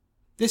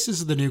This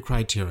is The New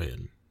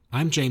Criterion.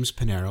 I'm James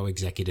Panero,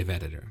 Executive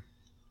Editor.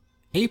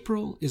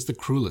 April is the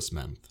cruelest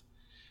month,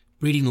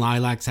 breeding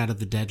lilacs out of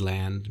the dead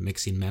land,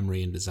 mixing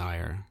memory and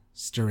desire,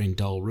 stirring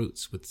dull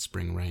roots with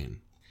spring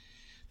rain.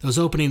 Those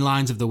opening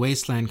lines of The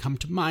Wasteland come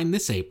to mind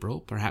this April,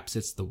 perhaps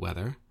it's the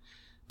weather.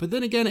 But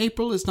then again,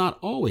 April is not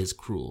always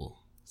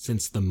cruel,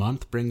 since the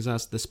month brings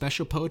us the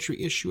special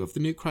poetry issue of The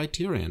New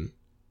Criterion,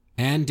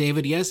 and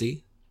David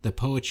Yezzi, the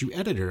poetry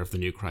editor of The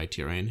New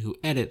Criterion, who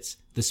edits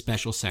the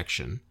special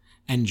section,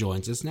 and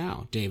joins us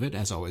now. David,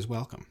 as always,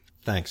 welcome.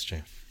 Thanks,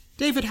 James.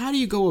 David, how do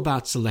you go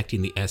about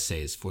selecting the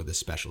essays for this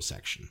special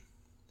section?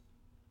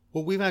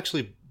 Well, we've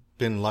actually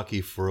been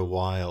lucky for a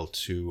while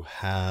to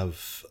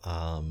have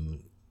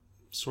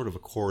sort of a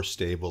core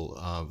stable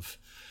of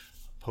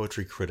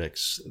poetry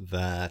critics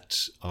that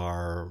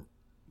are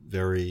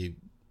very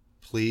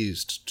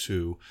pleased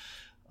to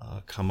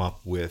come up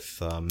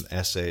with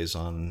essays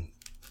on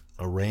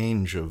a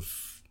range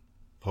of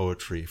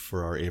poetry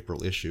for our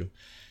April issue.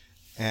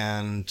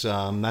 And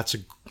that's a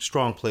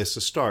strong place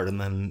to start. And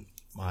then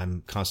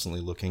I'm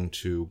constantly looking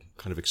to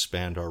kind of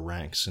expand our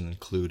ranks and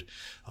include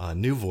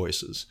new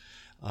voices.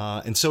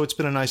 And so it's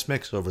been a nice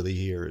mix over the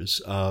years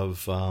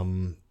of,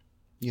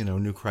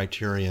 New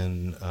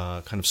Criterion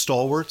kind of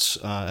stalwarts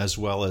as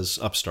well as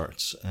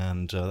upstarts.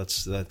 And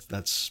that's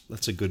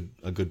a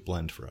good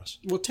blend for us.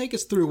 Well, take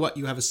us through what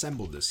you have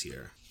assembled this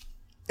year.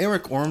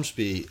 Eric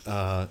Ormsby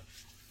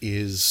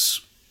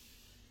is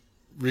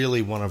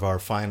really one of our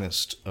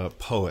finest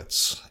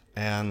poets,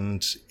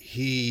 and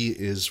he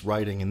is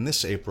writing in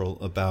this April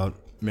about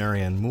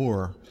Marianne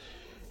Moore,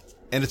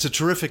 and it's a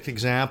terrific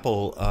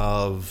example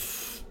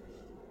of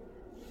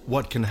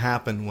what can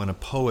happen when a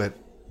poet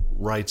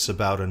writes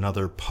about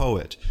another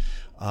poet.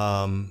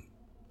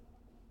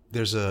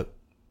 There's a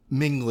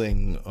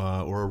mingling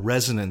or a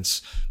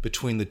resonance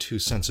between the two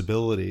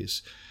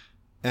sensibilities,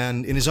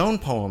 and in his own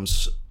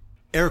poems,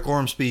 Eric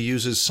Ormsby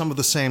uses some of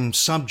the same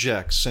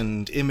subjects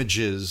and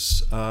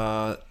images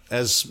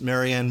as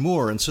Marianne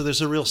Moore, and so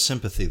there's a real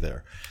sympathy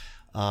there,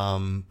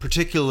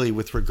 particularly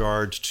with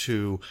regard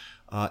to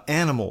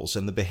animals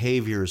and the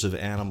behaviors of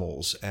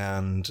animals,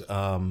 and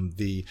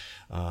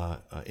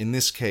in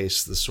this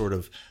case, the sort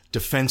of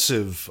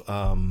defensive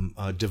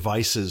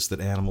devices that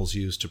animals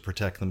use to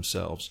protect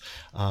themselves,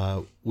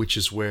 which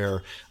is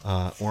where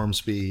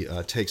Ormsby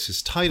takes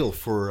his title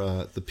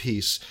for the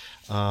piece.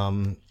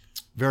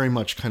 Very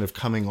much kind of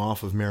coming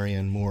off of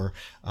Marianne Moore,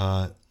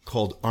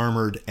 called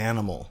Armored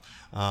Animal,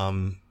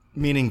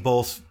 meaning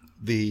both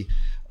the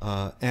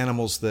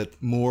animals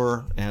that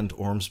Moore and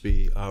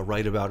Ormsby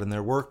write about in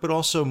their work, but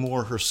also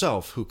Moore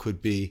herself, who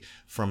could be,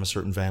 from a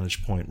certain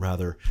vantage point,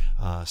 rather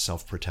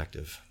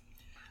self-protective.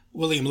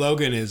 William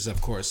Logan is, of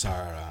course,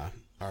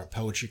 our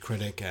poetry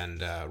critic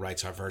and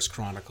writes our Verse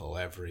Chronicle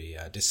every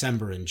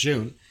December and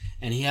June,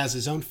 and he has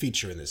his own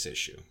feature in this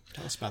issue.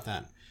 Tell us about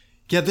that.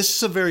 Yeah, this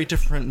is a very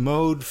different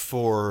mode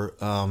for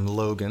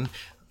Logan.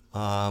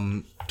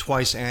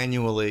 Twice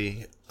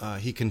annually,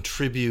 he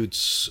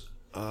contributes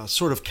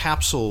sort of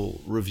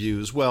capsule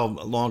reviews, well,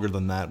 longer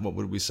than that, what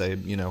would we say,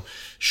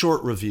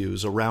 short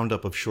reviews, a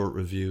roundup of short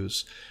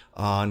reviews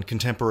on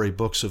contemporary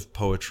books of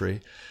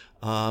poetry.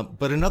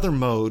 But another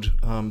mode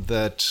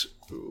that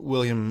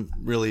William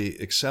really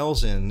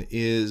excels in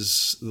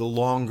is the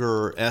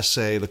longer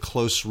essay, the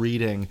close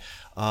reading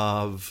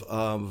of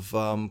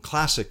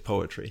classic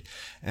poetry.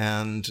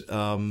 And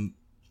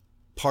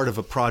part of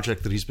a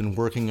project that he's been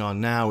working on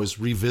now is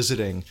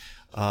revisiting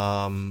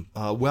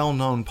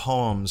well-known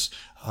poems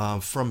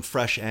from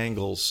fresh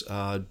angles,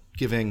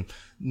 giving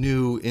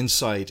new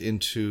insight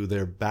into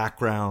their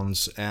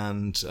backgrounds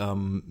and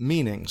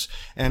meanings.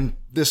 And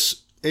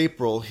this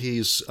April,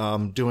 he's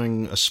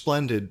doing a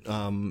splendid,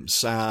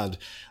 sad,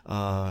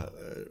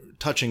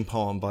 touching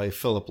poem by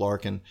Philip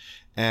Larkin.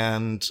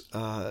 And,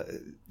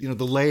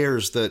 the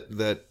layers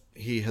that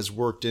he has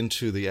worked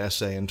into the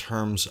essay in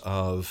terms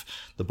of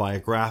the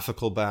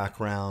biographical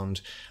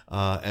background,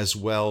 as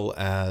well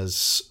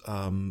as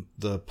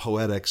the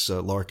poetics,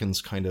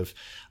 Larkin's kind of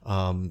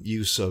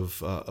use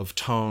of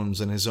tones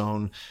and his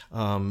own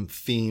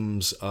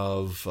themes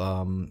of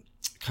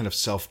kind of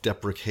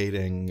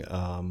self-deprecating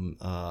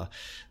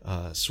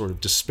sort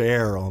of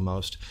despair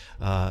almost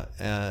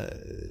are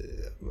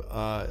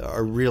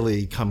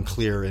really come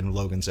clear in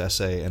Logan's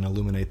essay and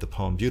illuminate the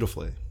poem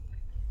beautifully.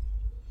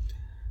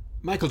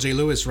 Michael J.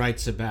 Lewis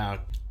writes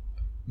about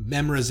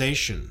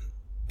memorization,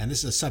 and this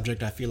is a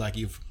subject I feel like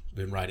you've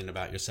been writing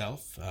about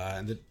yourself,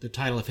 and the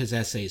title of his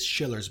essay is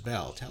Schiller's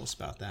Bell. Tell us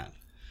about that.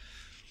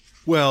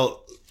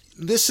 Well,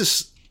 this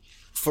is,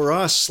 for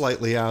us,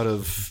 slightly out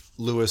of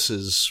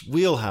Lewis's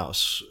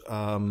wheelhouse.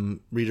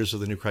 Readers of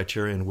the New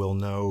Criterion will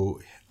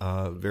know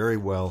very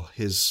well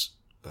his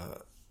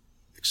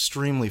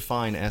extremely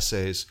fine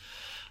essays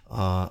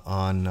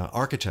on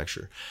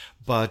architecture.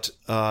 But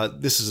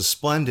this is a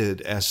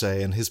splendid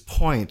essay, and his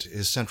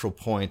central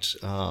point,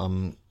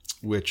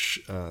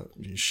 which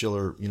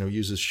Schiller,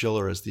 uses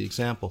Schiller as the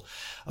example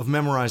of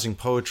memorizing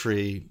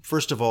poetry.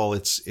 First of all,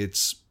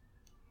 it's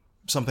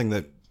something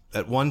that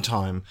at one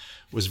time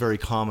was very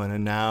common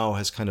and now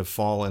has kind of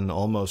fallen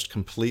almost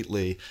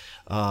completely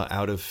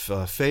out of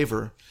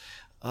favor.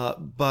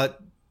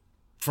 But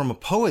from a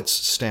poet's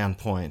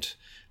standpoint,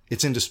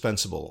 it's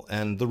indispensable.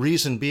 And the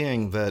reason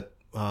being that,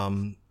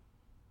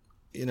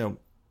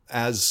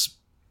 as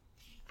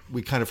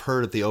we kind of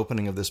heard at the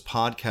opening of this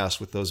podcast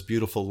with those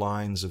beautiful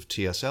lines of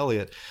T.S.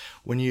 Eliot,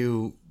 when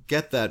you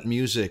get that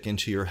music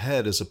into your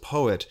head as a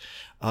poet,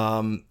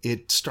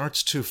 it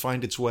starts to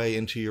find its way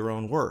into your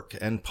own work.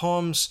 And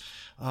poems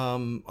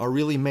are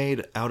really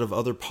made out of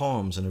other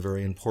poems in a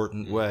very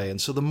important way. And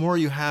so the more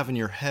you have in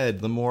your head,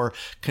 the more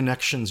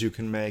connections you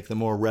can make, the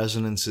more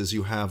resonances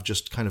you have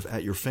just kind of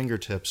at your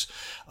fingertips,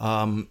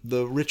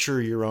 the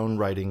richer your own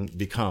writing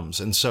becomes.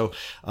 And so,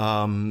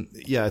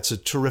 it's a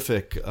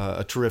terrific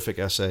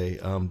essay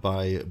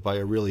by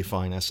a really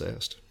fine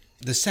essayist.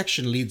 The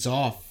section leads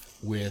off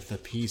with a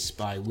piece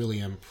by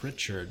William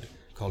Pritchard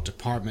called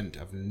Department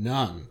of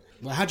None.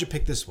 Well, how'd you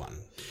pick this one?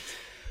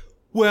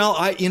 Well,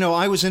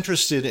 I was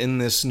interested in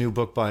this new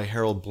book by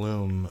Harold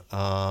Bloom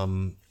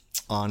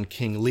on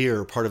King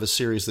Lear, part of a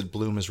series that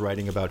Bloom is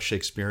writing about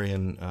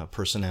Shakespearean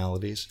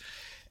personalities.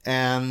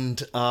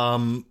 And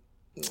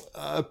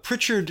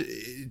Pritchard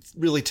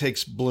really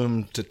takes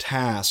Bloom to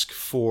task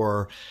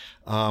for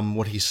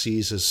what he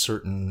sees as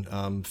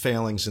certain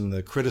failings in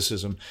the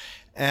criticism.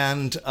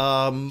 And,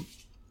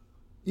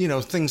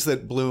 things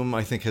that Bloom,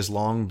 I think, has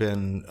long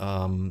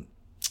been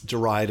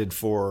derided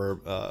for,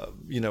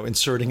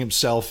 inserting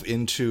himself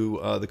into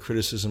the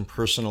criticism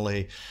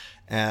personally.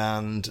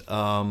 And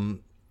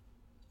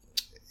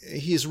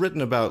he's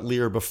written about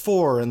Lear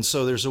before, and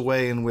so there's a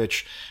way in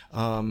which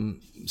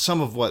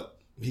some of what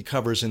he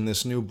covers in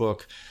this new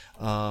book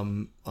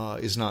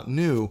is not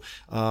new,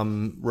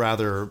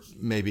 rather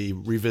maybe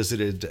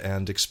revisited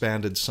and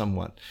expanded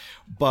somewhat.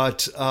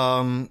 But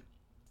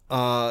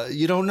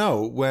you don't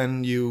know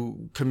when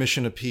you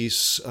commission a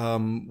piece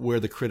where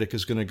the critic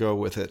is going to go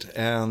with it.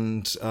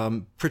 And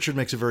Pritchard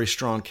makes a very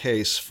strong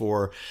case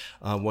for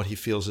what he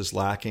feels is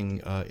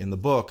lacking in the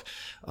book.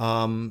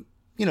 From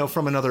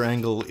another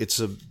angle, it's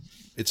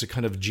a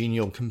kind of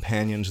genial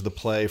companion to the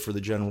play for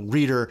the general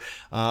reader.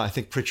 I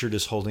think Pritchard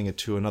is holding it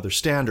to another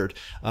standard,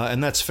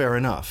 and that's fair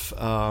enough.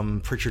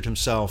 Pritchard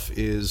himself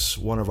is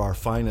one of our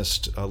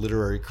finest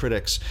literary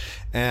critics,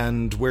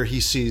 and where he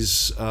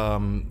sees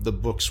the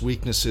book's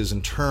weaknesses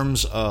in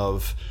terms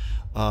of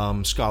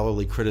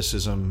scholarly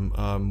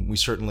criticism, we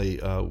certainly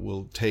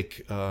will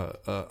take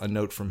a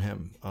note from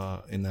him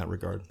in that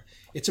regard.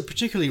 It's a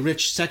particularly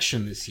rich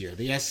section this year.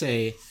 The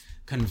essay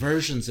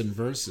Conversions in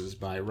Verses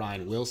by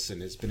Ryan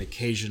Wilson has been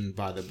occasioned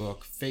by the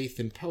book Faith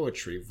in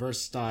Poetry, Verse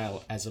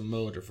Style as a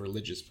Mode of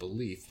Religious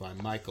Belief by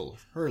Michael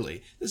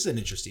Hurley. This is an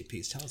interesting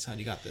piece. Tell us how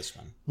you got this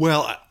one.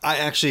 Well, I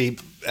actually,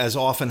 as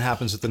often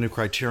happens at the New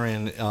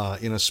Criterion,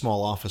 in a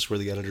small office where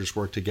the editors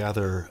work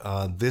together,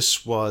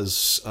 this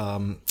was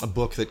a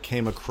book that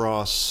came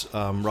across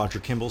Roger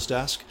Kimball's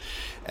desk,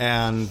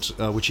 and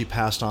which he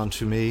passed on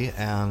to me,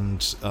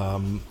 and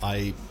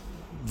I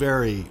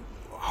very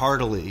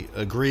heartily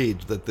agreed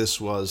that this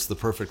was the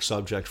perfect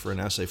subject for an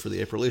essay for the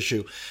April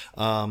issue.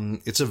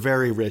 It's a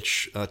very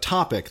rich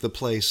topic, the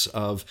place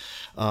of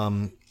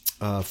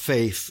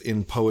faith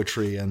in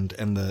poetry and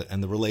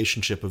the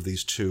relationship of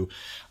these two,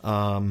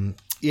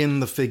 in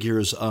the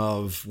figures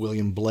of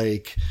William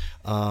Blake,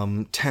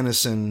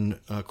 Tennyson,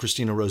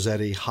 Christina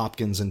Rossetti,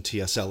 Hopkins, and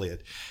T.S.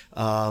 Eliot.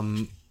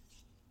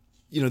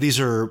 These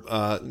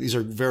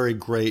are very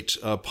great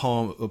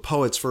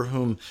poets for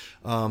whom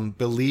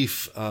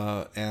belief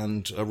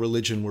and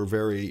religion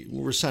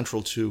were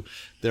central to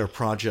their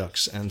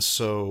projects, and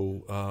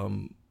so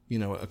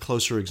a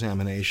closer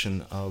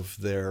examination of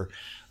their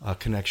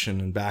connection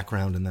and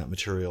background in that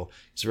material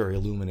is very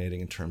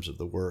illuminating in terms of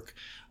the work.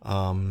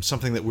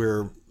 Something that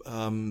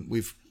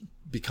we've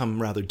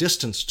become rather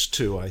distanced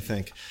to, I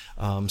think,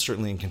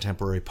 certainly in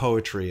contemporary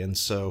poetry. And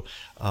so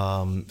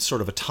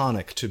sort of a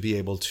tonic to be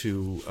able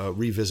to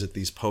revisit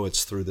these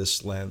poets through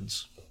this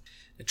lens.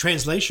 The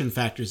translation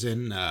factors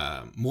in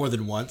more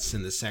than once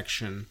in the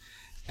section.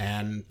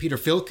 And Peter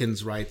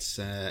Filkins writes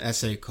an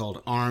essay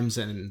called Arms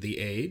and the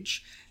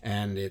Age,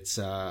 and it's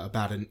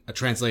about a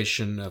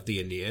translation of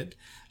the Aeneid.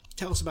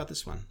 Tell us about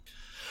this one.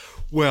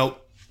 Well,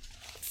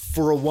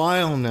 for a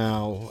while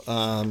now,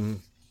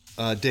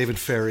 David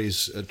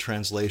Ferry's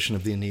translation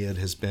of the Aeneid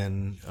has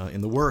been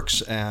in the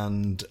works,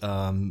 and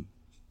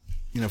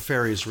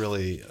Ferry is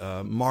really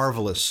a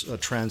marvelous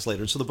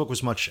translator. So the book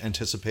was much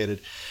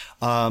anticipated.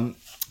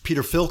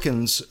 Peter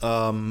Filkins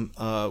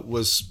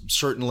was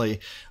certainly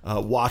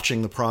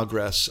watching the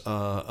progress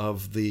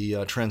of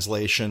the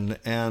translation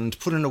and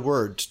put in a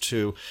word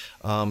to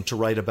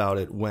write about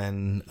it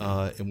when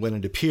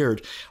it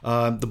appeared.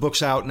 The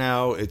book's out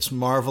now. It's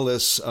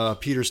marvelous.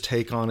 Peter's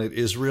take on it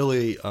is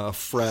really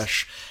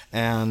fresh,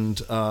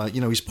 and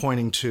he's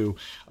pointing to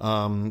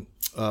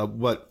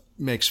what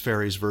makes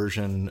Ferry's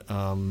version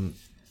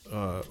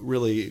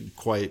really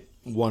quite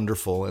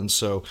wonderful, and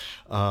so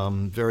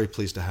very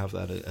pleased to have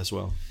that as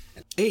well.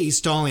 A.E.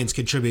 Stallings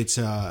contributes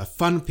a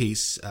fun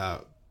piece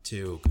to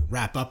to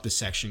wrap up the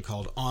section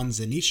called On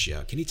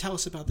Zenitia. Can you tell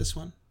us about this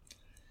one?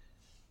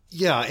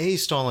 Yeah, A.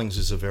 Stallings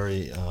is a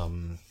very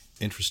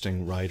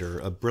interesting writer,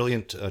 a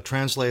brilliant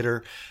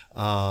translator,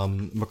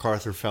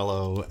 MacArthur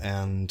Fellow,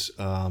 and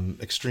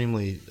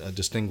extremely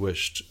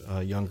distinguished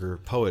younger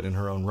poet in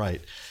her own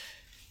right.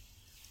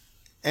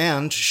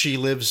 And she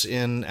lives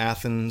in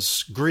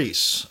Athens,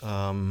 Greece,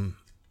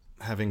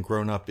 having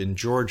grown up in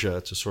Georgia.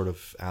 It's a sort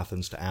of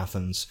Athens to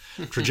Athens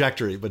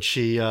trajectory, but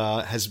she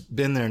has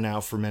been there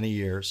now for many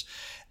years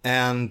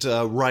and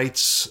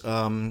writes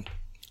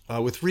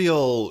with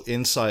real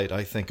insight,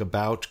 I think,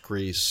 about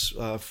Greece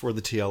for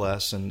the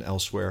TLS and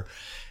elsewhere.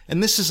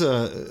 And this is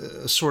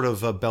a sort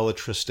of a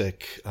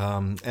belletristic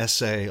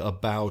essay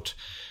about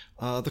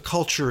the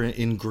culture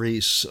in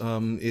Greece,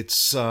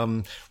 its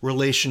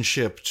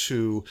relationship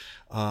to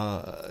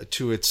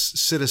its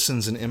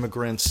citizens and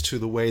immigrants, to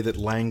the way that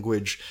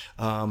language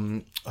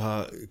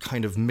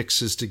kind of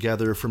mixes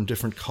together from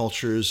different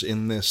cultures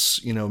in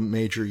this,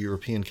 major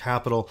European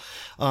capital,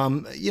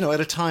 at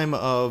a time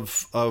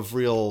of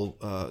real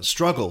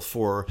struggle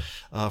for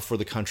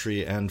the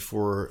country and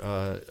for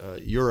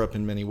Europe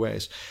in many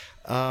ways.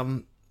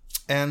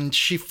 And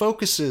she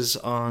focuses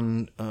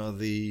on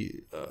the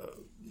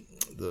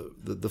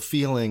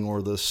feeling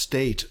or the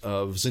state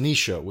of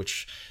Zenitia,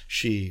 which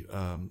she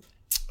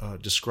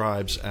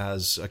describes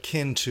as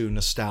akin to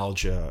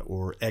nostalgia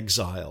or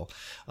exile,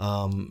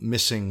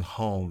 missing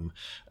home.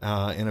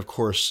 And of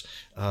course,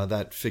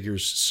 that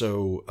figures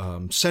so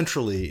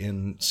centrally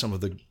in some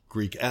of the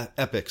Greek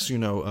epics.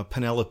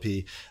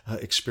 Penelope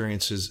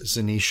experiences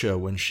Zenitia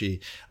when she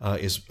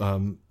is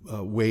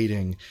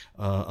waiting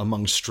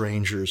among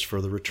strangers for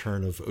the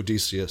return of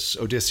Odysseus.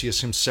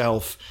 Odysseus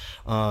himself,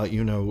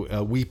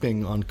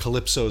 weeping on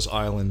Calypso's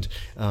island,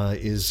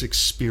 is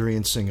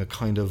experiencing a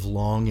kind of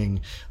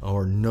longing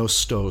or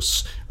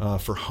nostos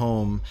for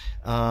home.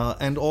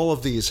 And all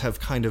of these have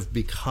kind of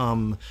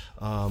become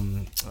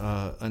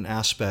an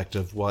aspect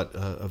of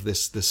of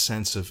this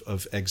sense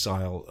of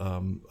exile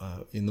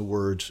in the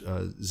word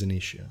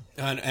Zenitia.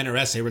 And her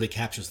essay really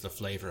captures the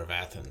flavor of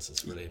Athens.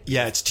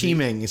 It's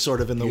teeming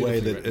sort of in the way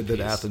that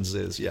Athens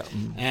is. Yeah.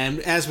 And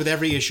as with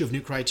every issue of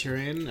New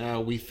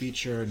Criterion, we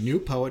feature new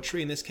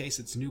poetry. In this case,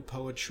 it's new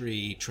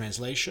poetry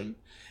translation.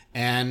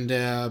 And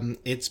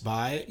it's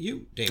by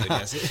you, David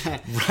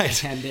Yezzi.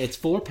 Right. And it's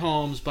 4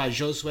 poems by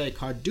Giosuè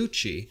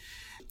Carducci.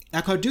 Now,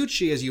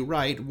 Carducci, as you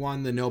write,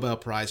 won the Nobel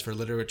Prize for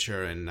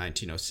Literature in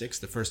 1906,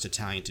 the first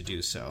Italian to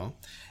do so.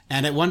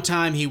 And at one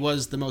time, he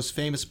was the most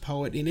famous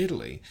poet in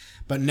Italy.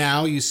 But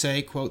now, you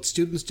say, quote,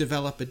 students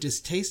develop a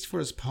distaste for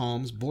his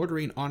poems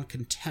bordering on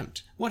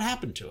contempt. What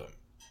happened to him?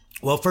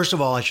 Well, first of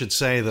all, I should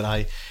say that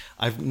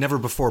I've never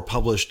before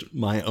published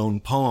my own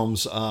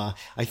poems. I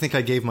think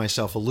I gave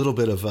myself a little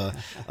bit of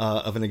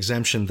an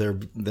exemption,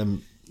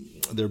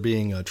 there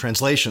being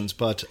translations.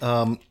 But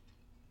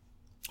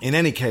in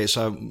any case,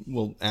 I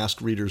will ask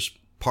readers'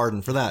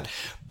 pardon for that.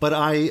 But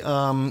I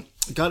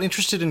got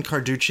interested in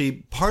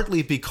Carducci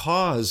partly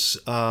because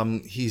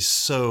he's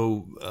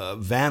so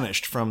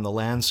vanished from the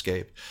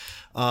landscape.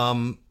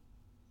 At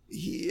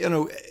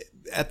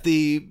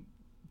the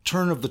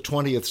turn of the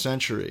 20th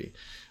century,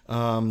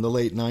 the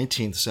late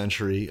 19th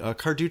century,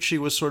 Carducci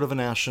was sort of a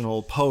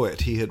national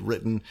poet. He had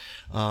written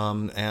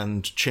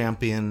and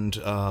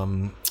championed,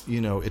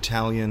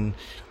 Italian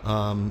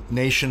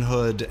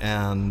nationhood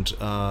and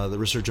the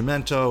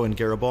Risorgimento and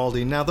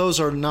Garibaldi. Now, those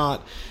are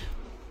not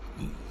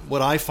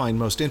what I find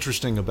most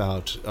interesting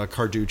about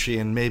Carducci,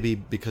 and maybe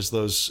because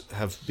those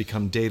have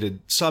become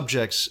dated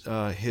subjects,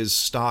 his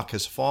stock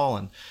has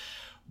fallen.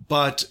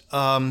 But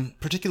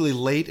particularly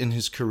late in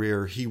his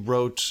career, he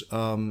wrote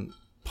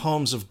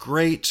poems of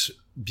great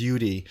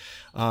beauty.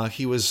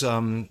 He was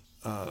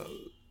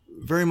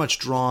very much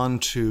drawn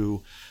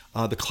to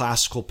the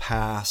classical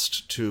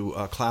past, to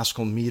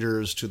classical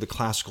meters, to the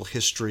classical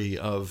history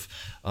of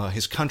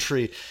his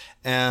country.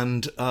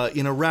 And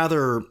in a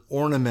rather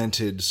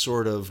ornamented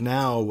sort of,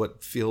 now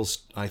what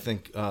feels, I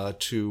think,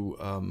 to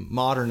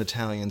modern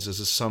Italians as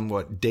a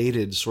somewhat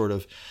dated sort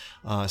of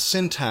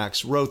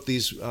syntax, wrote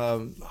these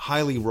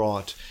highly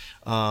wrought,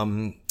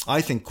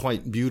 I think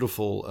quite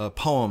beautiful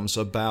poems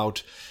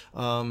about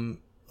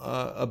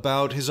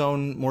his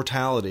own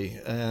mortality.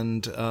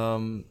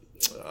 And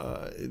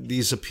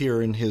these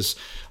appear in his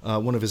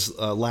one of his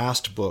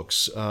last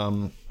books,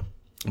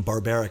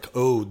 Barbaric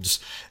Odes.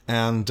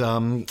 And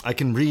I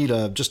can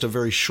read just a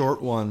very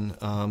short one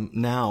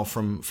now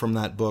from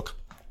that book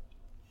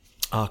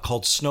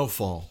called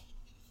Snowfall.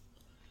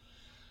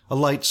 A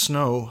light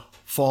snow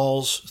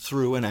falls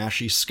through an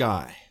ashy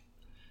sky.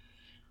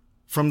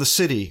 From the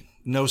city,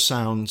 no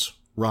sounds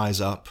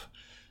rise up,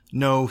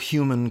 no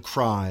human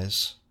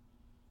cries,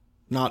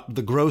 not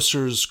the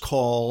grocer's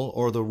call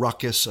or the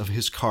ruckus of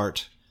his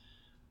cart,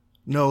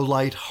 no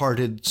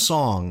light-hearted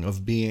song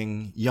of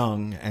being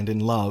young and in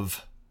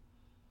love.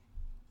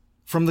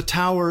 From the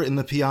tower in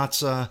the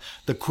piazza,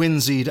 the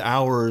quinzied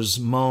hours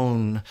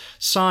moan,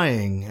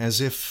 sighing as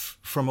if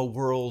from a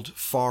world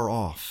far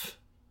off.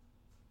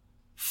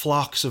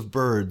 Flocks of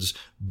birds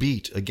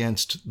beat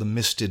against the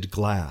misted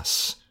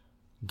glass.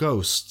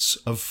 Ghosts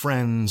of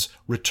friends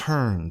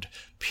returned,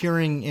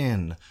 peering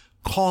in,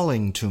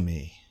 calling to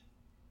me.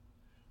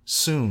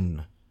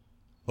 Soon,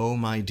 O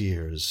my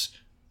dears,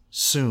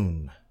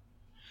 soon,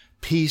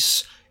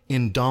 peace,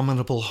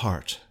 indomitable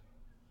heart,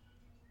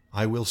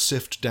 I will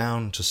sift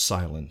down to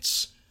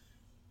silence,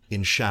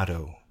 in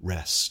shadow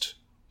rest.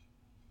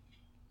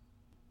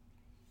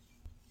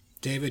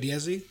 David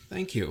Yezzi,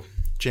 thank you.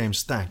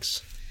 James,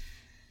 thanks.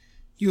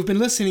 You've been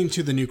listening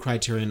to the New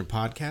Criterion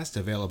podcast,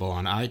 available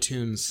on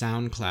iTunes,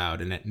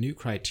 SoundCloud, and at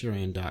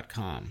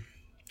newcriterion.com.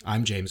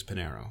 I'm James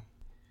Panero.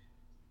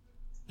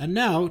 And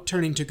now,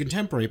 turning to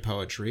contemporary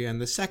poetry and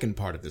the second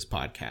part of this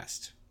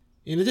podcast.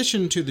 In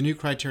addition to the New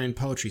Criterion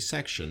Poetry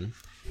section,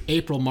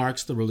 April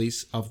marks the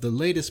release of the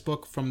latest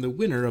book from the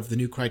winner of the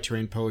New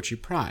Criterion Poetry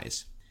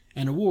Prize,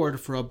 an award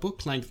for a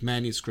book-length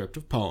manuscript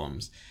of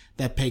poems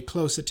that pay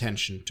close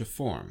attention to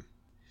form.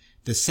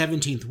 The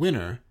 17th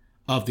winner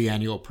of the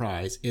annual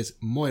prize is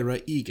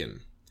Moira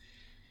Egan.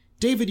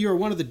 David, you are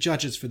one of the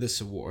judges for this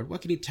award.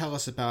 What can you tell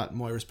us about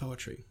Moira's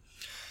poetry?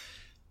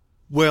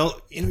 Well,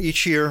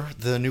 each year,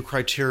 the New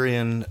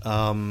Criterion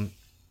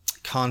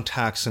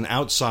contacts an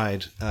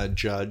outside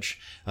judge.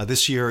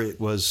 This year,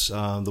 it was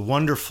the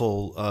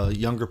wonderful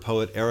younger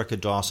poet Erica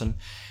Dawson.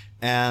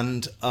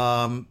 And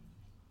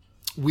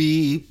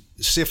we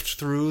sift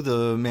through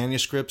the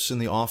manuscripts in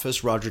the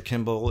office. Roger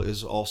Kimball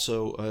is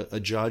also a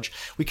judge.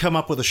 We come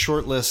up with a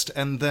short list,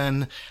 and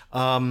then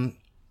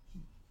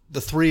the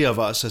three of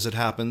us, as it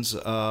happens,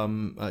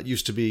 it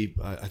used to be,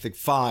 I think,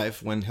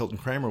 5 when Hilton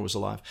Kramer was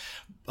alive.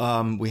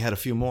 We had a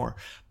few more.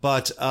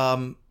 But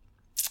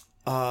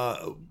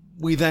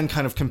we then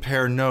kind of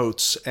compare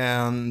notes,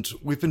 and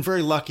we've been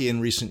very lucky in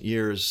recent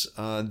years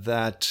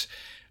that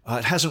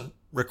it hasn't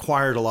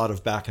required a lot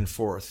of back and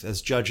forth.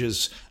 As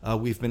judges,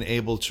 we've been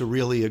able to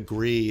really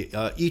agree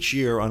each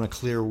year on a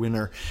clear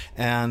winner.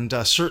 And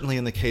certainly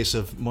in the case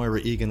of Moira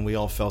Egan, we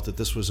all felt that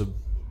this was a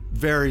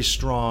very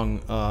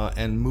strong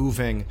and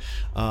moving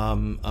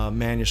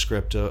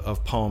manuscript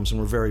of poems,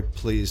 and we're very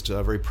pleased,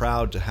 very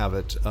proud to have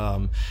it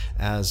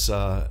as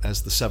the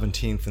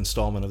 17th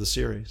installment of the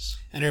series.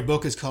 And her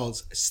book is called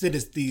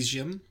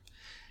Synesthesium.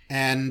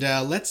 And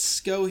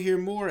let's go hear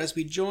more as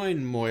we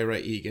join Moira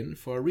Egan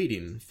for a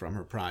reading from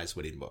her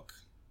prize-winning book.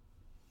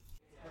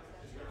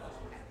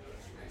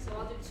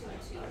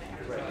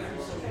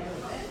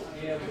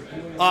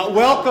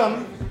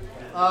 Welcome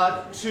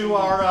to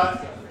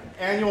our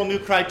annual New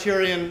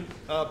Criterion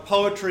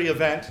Poetry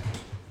event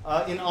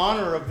in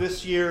honor of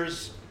this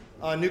year's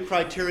New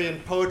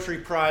Criterion Poetry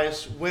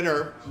Prize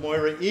winner,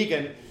 Moira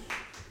Egan.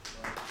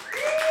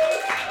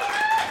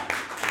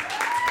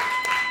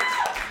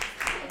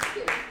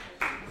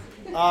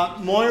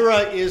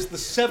 Moira is the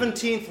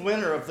 17th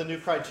winner of the New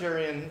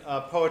Criterion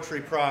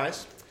Poetry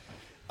Prize.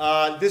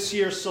 This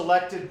year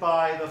selected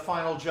by the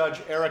final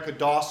judge, Erica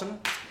Dawson.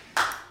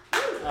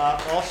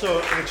 Also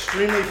an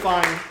extremely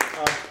fine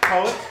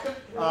poet.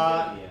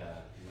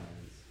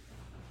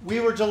 We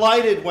were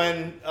delighted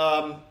when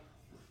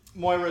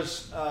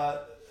Moira's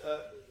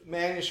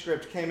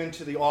manuscript came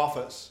into the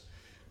office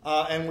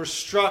and were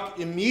struck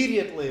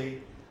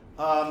immediately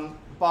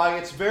by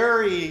its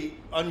very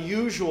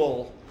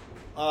unusual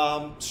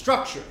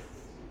structure.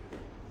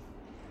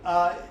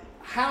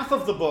 Half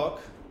of the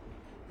book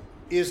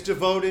is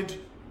devoted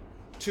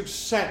to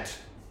scent,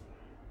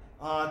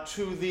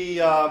 to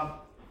the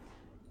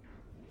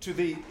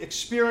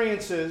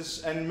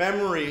experiences and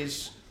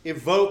memories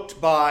evoked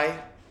by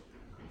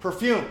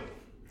perfume.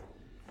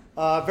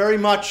 Very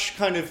much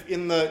kind of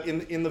in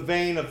the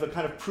vein of the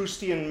kind of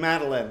Proustian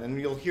Madeleine,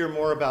 and you'll hear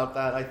more about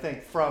that, I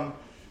think, from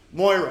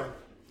Moira.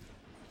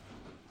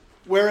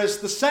 Whereas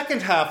the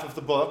second half of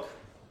the book,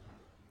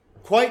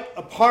 quite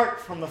apart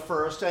from the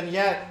first, and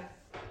yet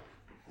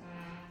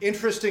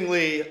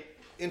interestingly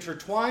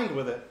intertwined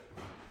with it,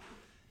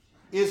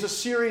 is a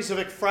series of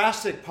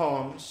ekphrastic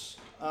poems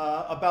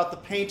about the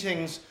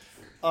paintings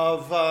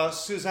of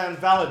Suzanne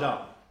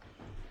Valadon,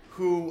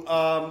 who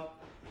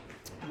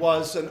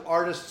was an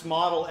artist's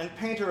model and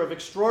painter of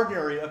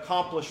extraordinary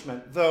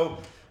accomplishment, though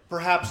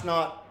perhaps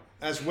not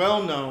as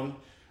well known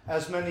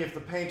as many of the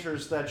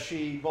painters that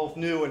she both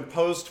knew and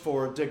posed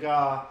for,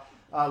 Degas,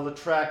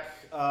 Lautrec.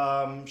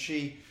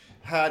 She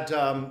had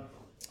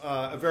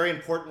a very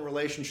important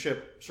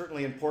relationship,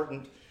 certainly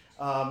important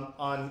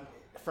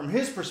from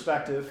his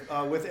perspective,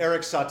 with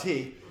Erik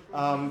Satie,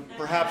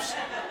 perhaps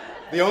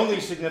the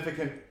only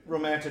significant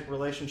romantic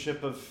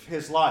relationship of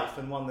his life,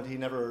 and one that he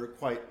never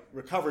quite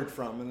recovered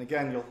from. And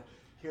again, you'll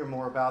hear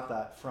more about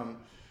that from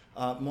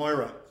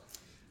Moira.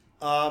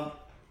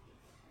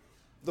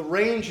 The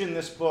range in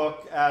this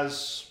book,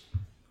 as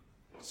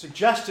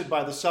suggested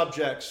by the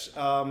subjects,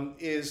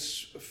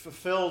 is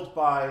fulfilled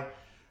by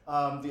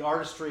the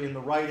artistry in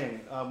the writing,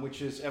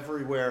 which is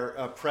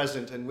everywhere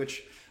present, and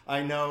which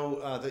I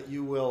know that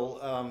you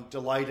will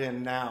delight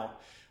in now.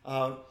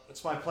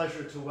 It's my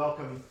pleasure to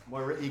welcome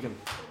Moira Egan.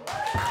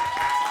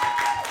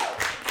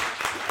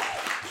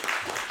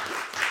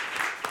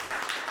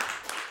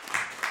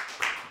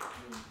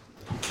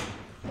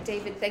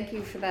 David, thank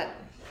you for that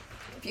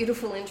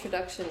beautiful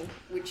introduction,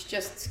 which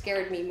just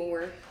scared me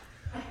more.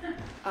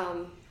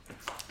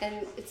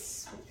 And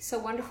it's so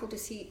wonderful to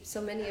see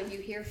so many of you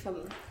here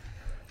from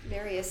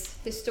various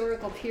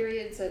historical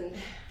periods and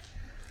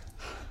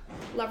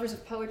lovers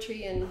of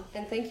poetry, and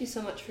thank you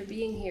so much for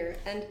being here.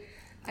 And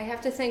I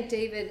have to thank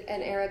David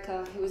and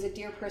Erica, who is a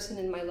dear person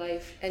in my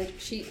life, and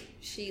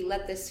she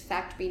let this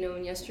fact be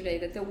known yesterday,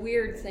 that the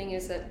weird thing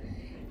is that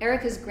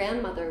Erica's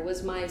grandmother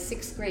was my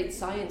 6th grade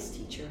science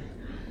teacher,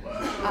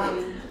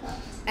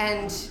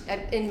 and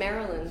in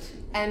Maryland.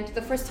 And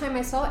the first time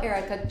I saw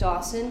Erica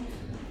Dawson,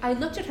 I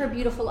looked at her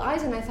beautiful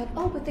eyes and I thought,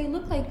 oh, but they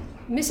look like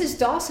Mrs.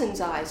 Dawson's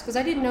eyes, because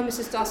I didn't know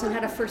Mrs. Dawson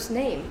had a first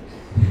name.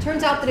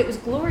 Turns out that it was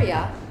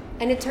Gloria,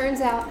 and it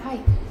turns out,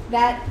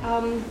 that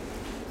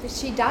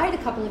she died a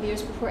couple of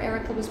years before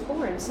Erica was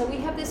born. So we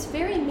have this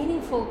very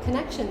meaningful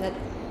connection that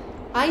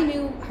I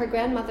knew her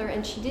grandmother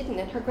and she didn't,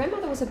 and her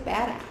grandmother was a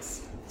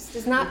badass. This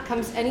does not come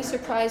as any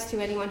surprise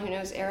to anyone who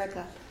knows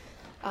Erica.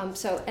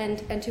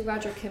 And to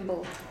Roger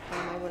Kimball,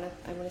 I want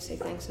to say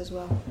thanks as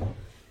well.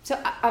 So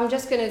I'm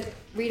just going to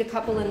read a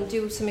couple and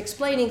do some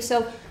explaining.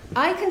 So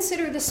I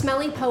consider the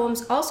smelly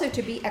poems also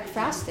to be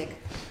ekphrastic,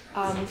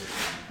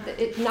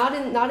 not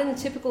in the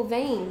typical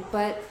vein,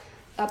 but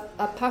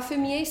a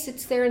parfumier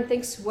sits there and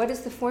thinks, what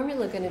is the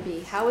formula going to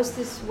be?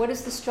 What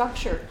is the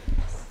structure?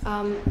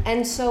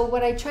 And so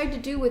what I tried to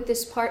do with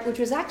this part, which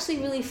was actually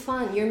really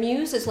fun, your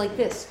muse is like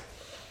this.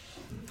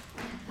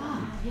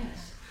 Ah,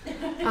 yes.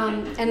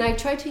 And I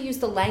tried to use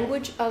the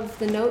language of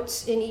the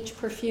notes in each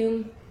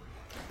perfume,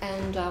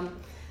 and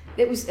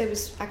it was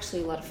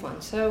actually a lot of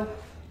fun. So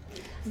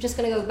I'm just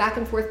going to go back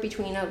and forth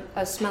between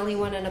a smelly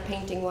one and a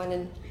painting one,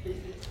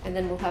 and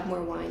then we'll have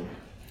more wine.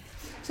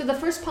 So the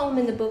first poem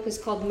in the book is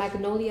called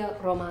Magnolia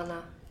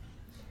Romana.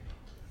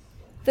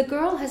 The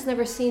girl has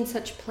never seen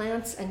such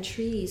plants and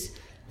trees,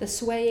 the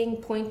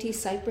swaying, pointy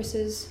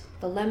cypresses,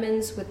 the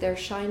lemons with their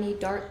shiny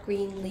dark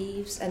green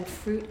leaves and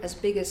fruit as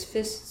big as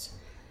fists,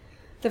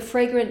 the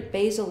fragrant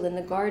basil in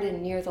the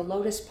garden near the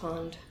lotus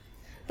pond.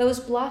 Those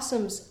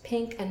blossoms,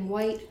 pink and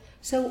white,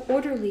 so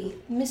orderly,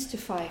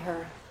 mystify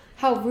her.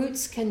 How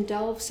roots can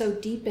delve so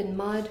deep in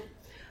mud.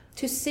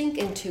 To sink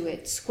into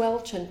it,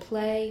 squelch and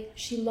play,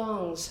 she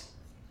longs.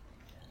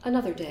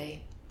 Another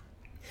day.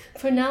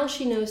 For now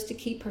she knows to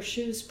keep her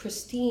shoes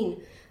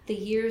pristine, the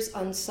years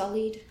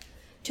unsullied,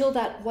 till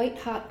that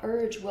white-hot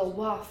urge will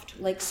waft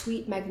like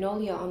sweet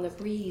magnolia on the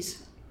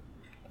breeze.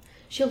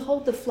 She'll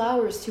hold the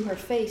flowers to her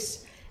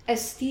face,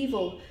 as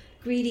steeple,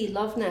 greedy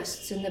love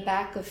nests in the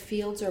back of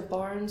fields or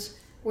barns,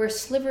 where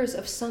slivers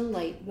of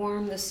sunlight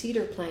warm the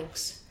cedar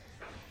planks.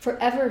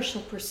 Forever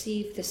she'll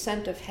perceive the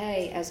scent of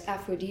hay as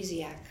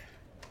aphrodisiac.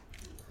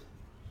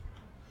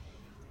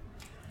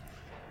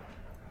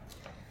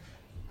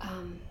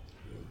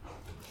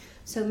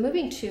 So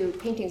moving to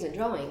paintings and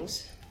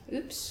drawings.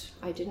 Oops,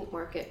 I didn't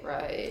mark it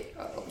right.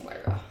 Oh,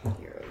 Moira,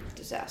 you're a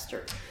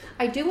disaster.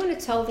 I do want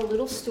to tell the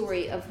little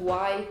story of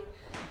why,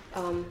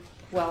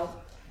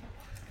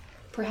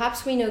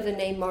 perhaps we know the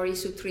name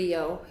Maurice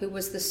Utrillo, who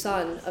was the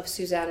son of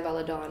Suzanne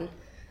Valadon.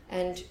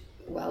 And,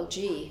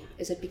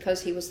 is it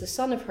because he was the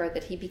son of her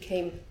that he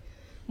became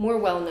more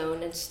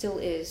well-known and still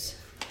is?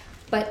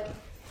 But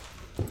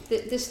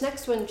this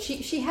next one,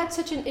 she had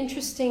such an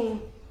interesting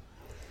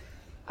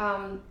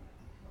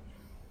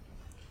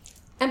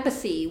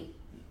empathy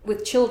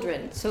with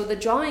children. So the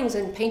drawings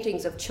and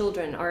paintings of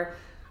children are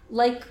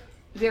like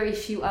very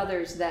few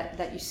others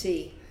that you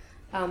see.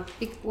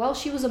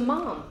 She was a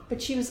mom, but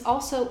she was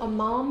also a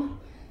mom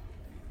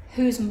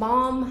whose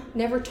mom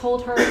never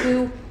told her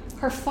who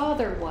her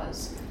father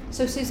was.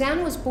 So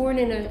Suzanne was born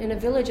in a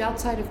village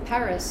outside of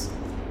Paris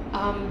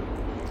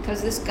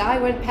because this guy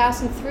went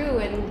passing through,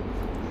 and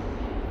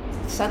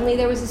suddenly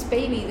there was this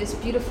baby, this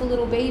beautiful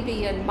little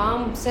baby, and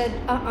mom said,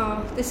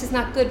 this is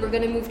not good, we're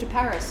going to move to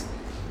Paris.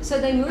 So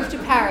they moved to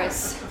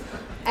Paris,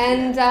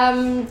 and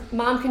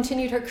mom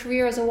continued her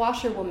career as a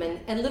washerwoman.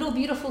 And little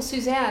beautiful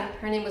Suzanne,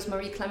 her name was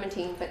Marie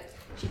Clementine, but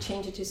she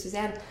changed it to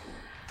Suzanne.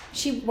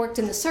 She worked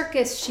in the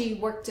circus, she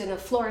worked in a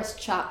florist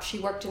shop, she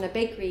worked in a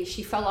bakery,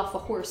 she fell off a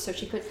horse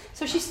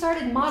so she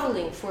started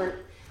modeling for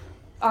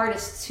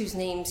artists whose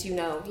names you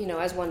know,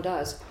 as one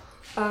does.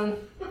 And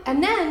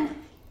then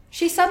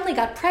she suddenly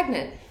got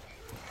pregnant,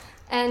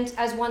 and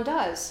as one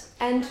does.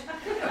 And the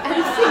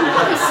thing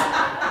was,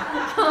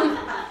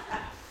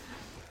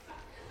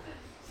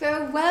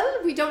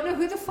 we don't know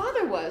who the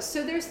father was.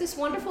 So there's this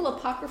wonderful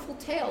apocryphal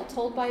tale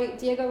told by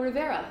Diego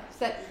Rivera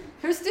that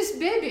here's this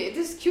baby,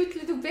 this cute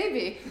little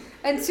baby.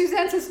 And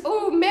Suzanne says,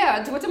 oh,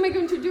 merde, what am I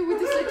going to do with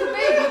this little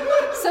baby?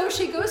 So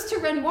she goes to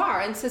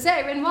Renoir and says,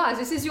 hey, Renoir,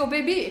 this is your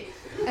baby.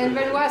 And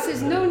Renoir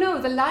says,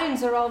 no, the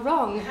lines are all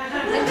wrong.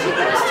 And she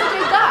goes to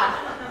Degas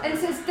and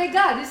says,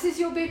 Degas, this is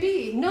your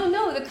baby.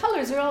 No, the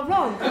colors are all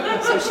wrong.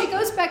 So she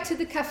goes back to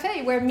the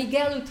cafe where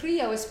Miguel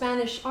Utrillo, a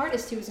Spanish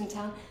artist who was in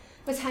town,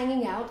 was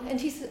hanging out, and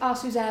he said,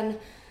 Suzanne,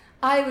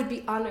 I would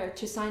be honored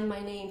to sign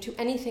my name to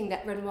anything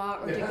that Renoir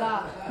or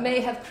Degas may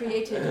have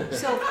created.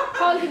 So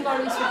call him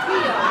Maurice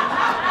Trio.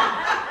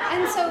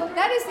 And so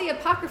that is the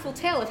apocryphal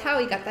tale of how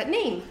he got that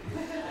name.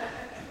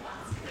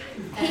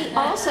 He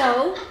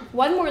also,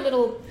 one more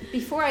little,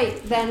 before I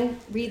then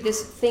read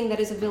this thing that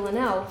is a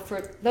villanelle,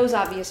 for those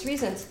obvious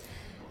reasons,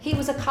 he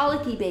was a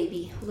colicky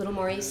baby, little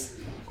Maurice.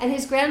 And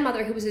his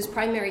grandmother, who was his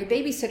primary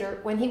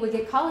babysitter, when he would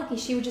get colicky,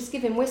 she would just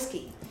give him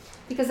whiskey,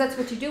 because that's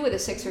what you do with a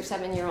 6 or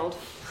 7-year-old.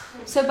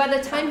 So by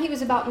the time he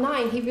was about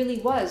 9, he really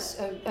was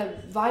a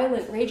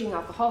violent, raging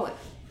alcoholic.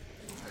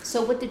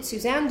 So what did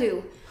Suzanne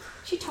do?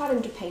 She taught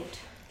him to paint.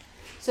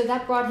 So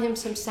that brought him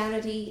some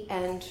sanity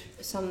and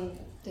some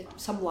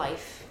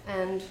life,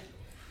 and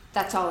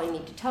that's all I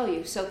need to tell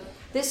you. So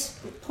this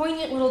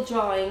poignant little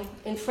drawing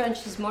in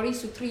French is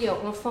Maurice Trio,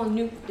 enfant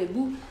nu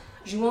debout,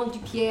 jouant du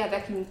pied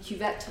avec une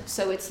cuvette.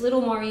 So it's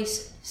little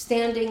Maurice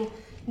standing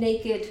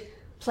naked,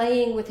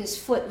 playing with his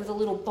foot with a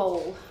little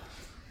bowl.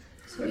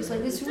 So he's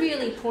like this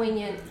really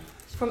poignant,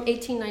 from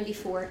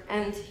 1894,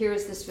 and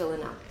here's this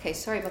villanelle. Okay,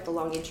 sorry about the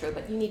long intro,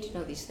 but you need to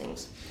know these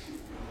things.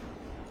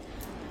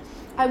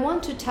 I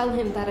want to tell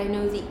him that I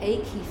know the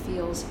ache he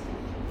feels,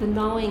 the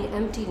gnawing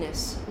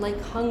emptiness,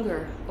 like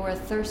hunger or a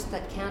thirst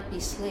that can't be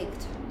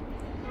slaked.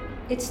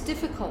 It's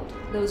difficult,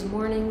 those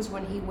mornings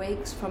when he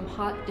wakes from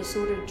hot,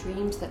 disordered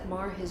dreams that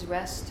mar his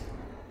rest.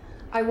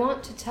 I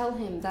want to tell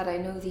him that I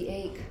know the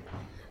ache,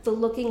 the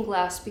looking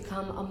glass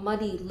become a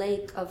muddy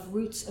lake of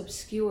roots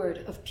obscured,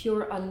 of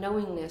pure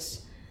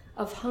unknowingness,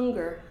 of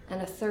hunger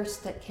and a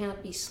thirst that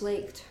can't be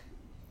slaked.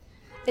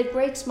 It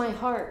breaks my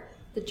heart,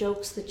 the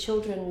jokes the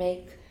children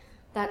make,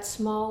 that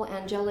small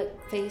angelic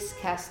face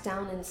cast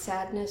down in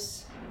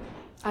sadness.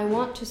 I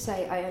want to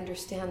say I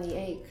understand the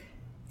ache.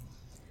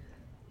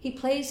 He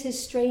plays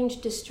his strange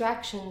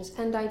distractions,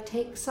 and I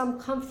take some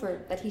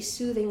comfort that he's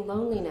soothing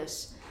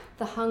loneliness,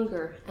 the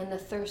hunger and the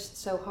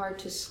thirst so hard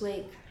to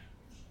slake.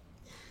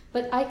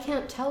 But I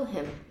can't tell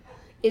him.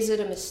 Is it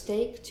a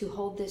mistake to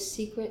hold this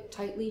secret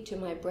tightly to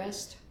my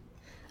breast?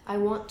 I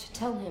want to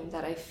tell him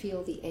that I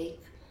feel the ache,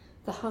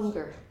 the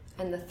hunger,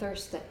 and the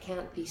thirst that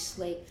can't be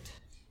slaked.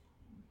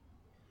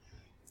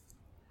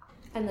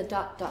 And the ...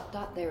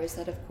 there is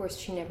that, of course,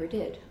 she never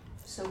did,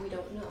 so we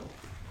don't know.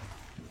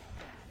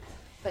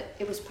 But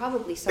it was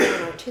probably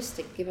something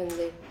artistic, given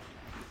the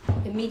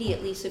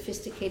immediately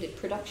sophisticated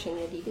production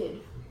that he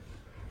did.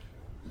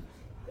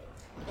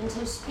 And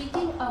so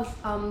speaking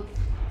of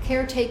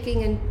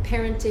caretaking and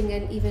parenting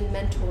and even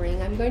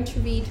mentoring, I'm going to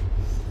read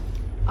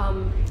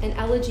an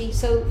elegy.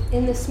 So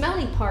in the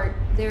smelly part,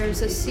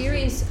 there's a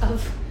series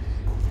of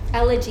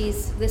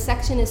elegies. The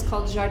section is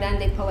called Jardin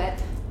des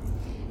Poètes.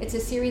 It's a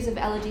series of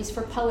elegies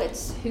for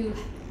poets who,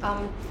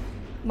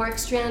 Mark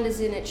Strand is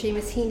in it,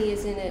 Seamus Heaney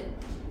is in it,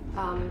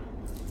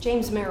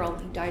 James Merrill,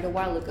 who died a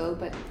while ago,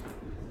 but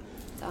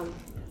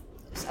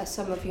as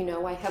some of you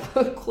know, I have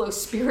a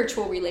close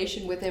spiritual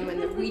relation with him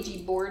and the Ouija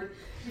board.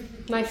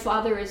 My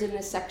father is in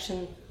this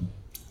section.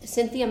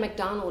 Cynthia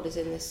MacDonald is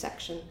in this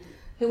section,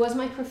 who was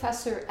my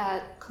professor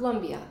at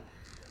Columbia.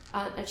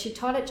 And she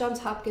taught at Johns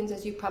Hopkins,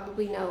 as you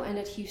probably know, and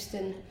at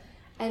Houston.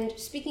 And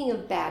speaking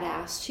of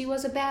badass, she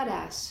was a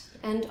badass.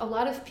 And a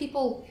lot of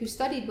people who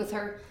studied with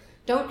her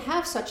don't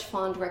have such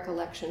fond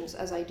recollections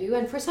as I do.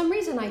 And for some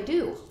reason, I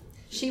do.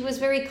 She was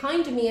very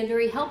kind to me and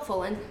very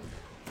helpful. And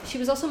she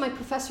was also my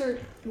professor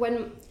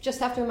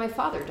just after my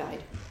father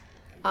died.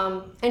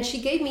 And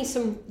she gave me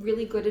some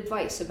really good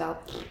advice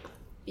about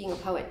being a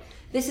poet.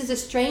 This is a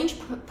strange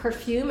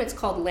perfume. It's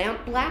called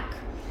lamp black.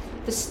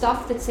 The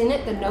stuff that's in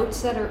it, the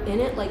notes that are in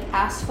it, like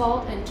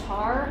asphalt and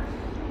tar,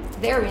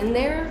 they're in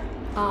there.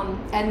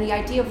 And the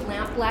idea of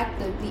lamp black,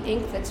 the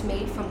ink that's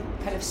made from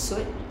kind of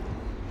soot.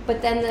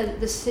 But then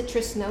the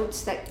citrus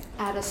notes that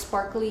add a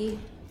sparkly,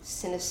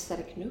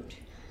 synesthetic note.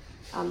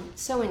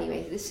 So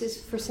anyway, this is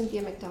for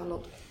Cynthia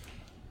MacDonald.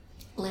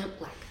 Lamp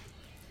black.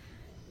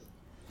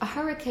 A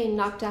hurricane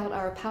knocked out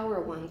our power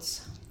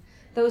once.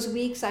 Those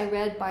weeks I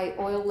read by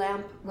oil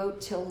lamp, wrote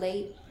till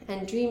late,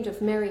 and dreamed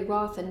of Mary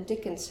Roth and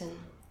Dickinson.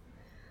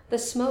 The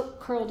smoke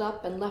curled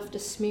up and left a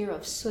smear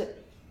of soot.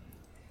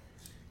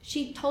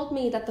 She told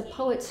me that the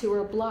poets who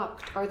are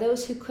blocked are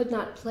those who could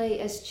not play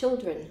as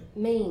children,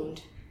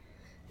 maimed.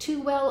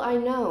 Too well I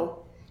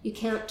know you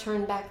can't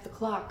turn back the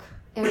clock.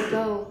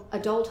 Ergo,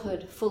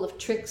 adulthood full of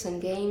tricks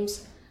and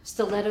games,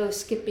 stiletto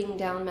skipping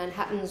down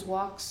Manhattan's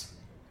walks.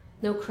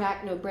 No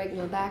crack, no break,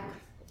 no back,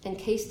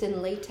 encased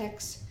in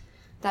latex,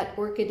 that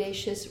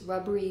orchidaceous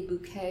rubbery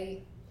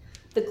bouquet,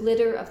 the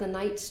glitter of the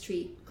night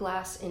street,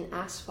 glass in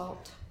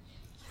asphalt.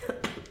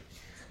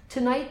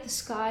 Tonight the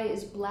sky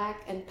is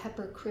black and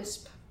pepper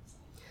crisp.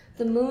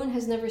 The moon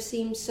has never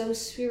seemed so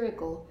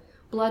spherical,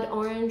 blood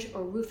orange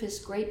or rufous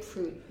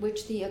grapefruit,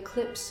 which the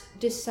eclipse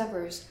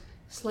dissevers,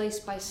 slice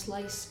by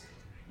slice,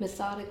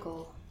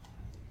 methodical.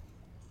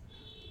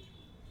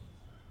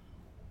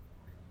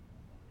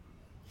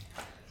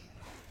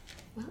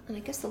 Well, and I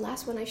guess the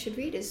last one I should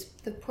read is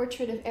the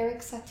portrait of Eric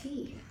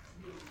Satie,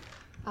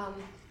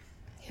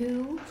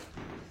 who,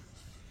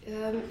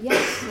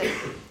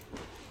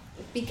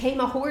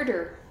 became a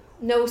hoarder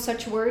no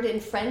such word in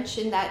French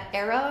in that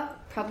era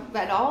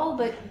at all,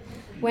 but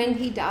when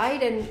he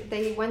died and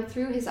they went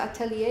through his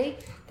atelier,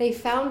 they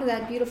found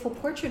that beautiful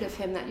portrait of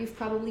him that you've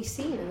probably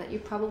seen and that you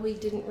probably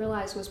didn't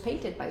realize was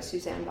painted by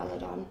Suzanne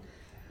Valadon.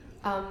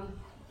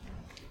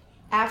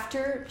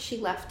 After she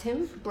left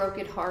him,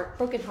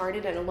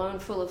 brokenhearted and alone,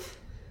 full of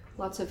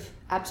lots of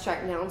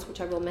abstract nouns,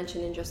 which I will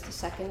mention in just a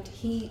second,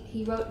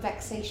 he wrote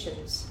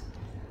Vexations.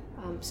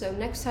 So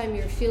next time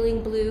you're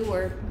feeling blue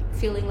or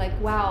feeling like,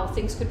 wow,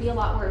 things could be a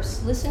lot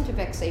worse, listen to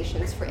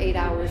Vexations for 8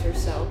 hours or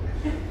so.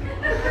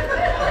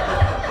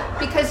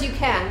 Because you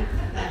can.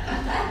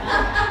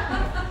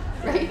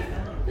 Right?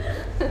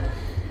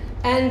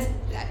 And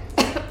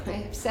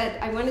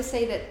I want to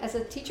say that as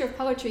a teacher of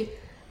poetry,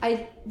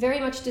 I very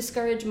much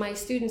discourage my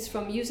students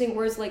from using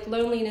words like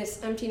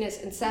loneliness,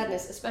 emptiness, and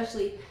sadness,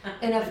 especially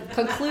in a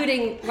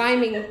concluding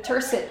rhyming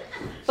tercet.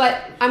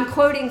 But I'm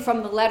quoting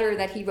from the letter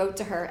that he wrote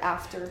to her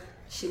after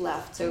she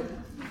left. So,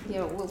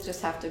 we'll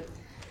just have to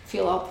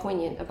feel all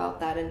poignant about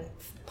that, and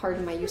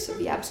pardon my use of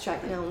the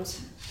abstract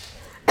nouns.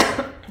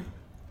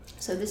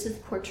 So this is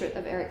the portrait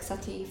of Erik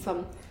Satie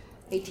from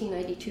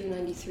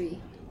 1892-93.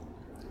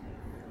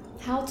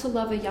 How to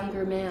love a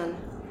younger man.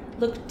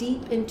 Look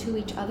deep into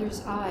each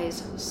other's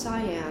eyes,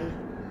 cyan.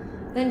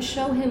 Then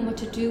show him what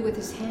to do with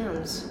his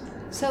hands.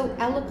 So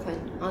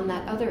eloquent on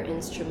that other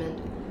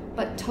instrument,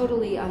 but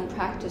totally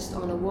unpracticed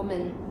on a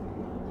woman.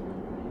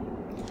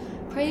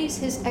 Praise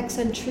his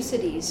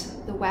eccentricities,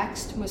 the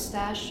waxed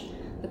mustache,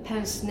 the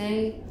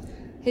pince-nez,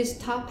 his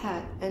top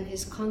hat, and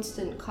his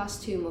constant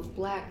costume of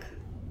black.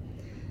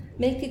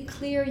 Make it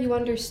clear you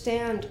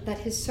understand that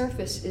his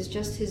surface is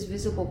just his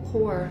visible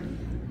pore,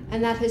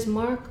 and that his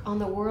mark on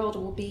the world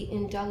will be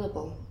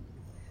indelible.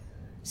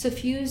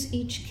 Suffuse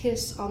each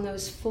kiss on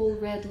those full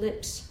red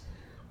lips,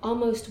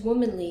 almost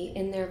womanly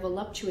in their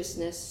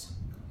voluptuousness,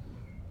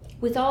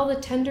 with all the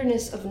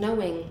tenderness of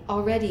knowing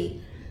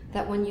already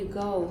that when you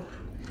go,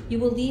 you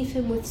will leave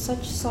him with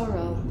such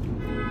sorrow,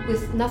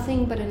 with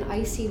nothing but an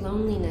icy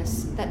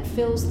loneliness that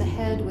fills the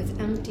head with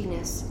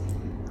emptiness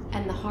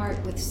and the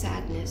heart with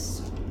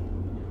sadness.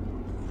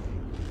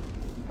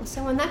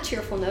 So on that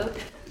cheerful note,